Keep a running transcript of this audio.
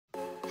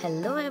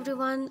Hello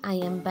everyone, I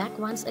am back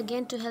once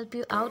again to help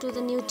you out with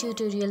a new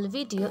tutorial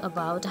video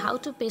about how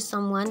to pay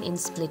someone in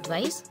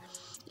Splitwise.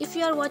 If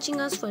you are watching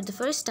us for the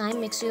first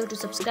time, make sure to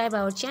subscribe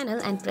our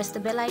channel and press the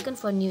bell icon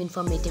for new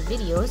informative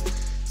videos.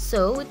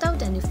 So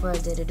without any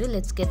further ado,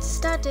 let's get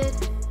started.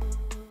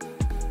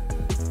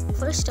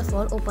 First of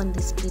all, open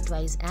the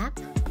Splitwise app.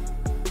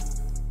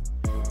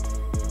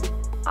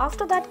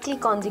 After that,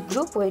 click on the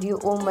group where you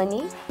owe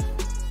money.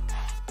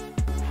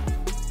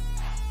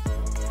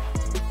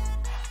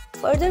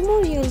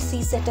 Furthermore, you will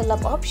see settle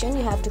up option.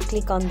 You have to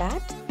click on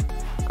that.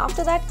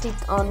 After that,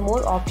 click on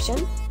more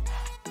option.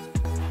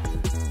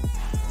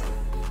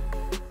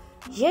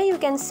 Here you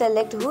can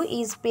select who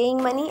is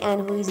paying money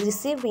and who is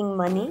receiving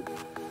money.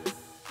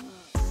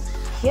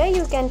 Here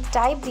you can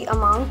type the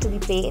amount to be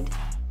paid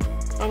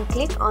and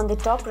click on the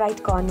top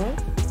right corner.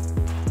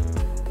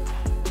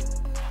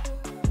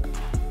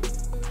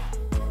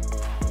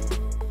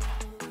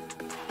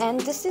 And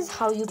this is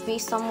how you pay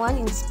someone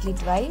in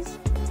Splitwise.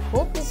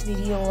 Hope this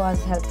video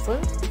was helpful.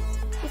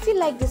 If you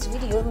like this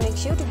video, make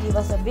sure to give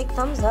us a big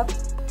thumbs up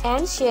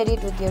and share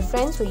it with your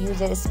friends who use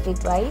their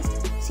Splitwise.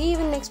 See you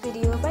in next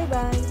video. Bye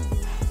bye.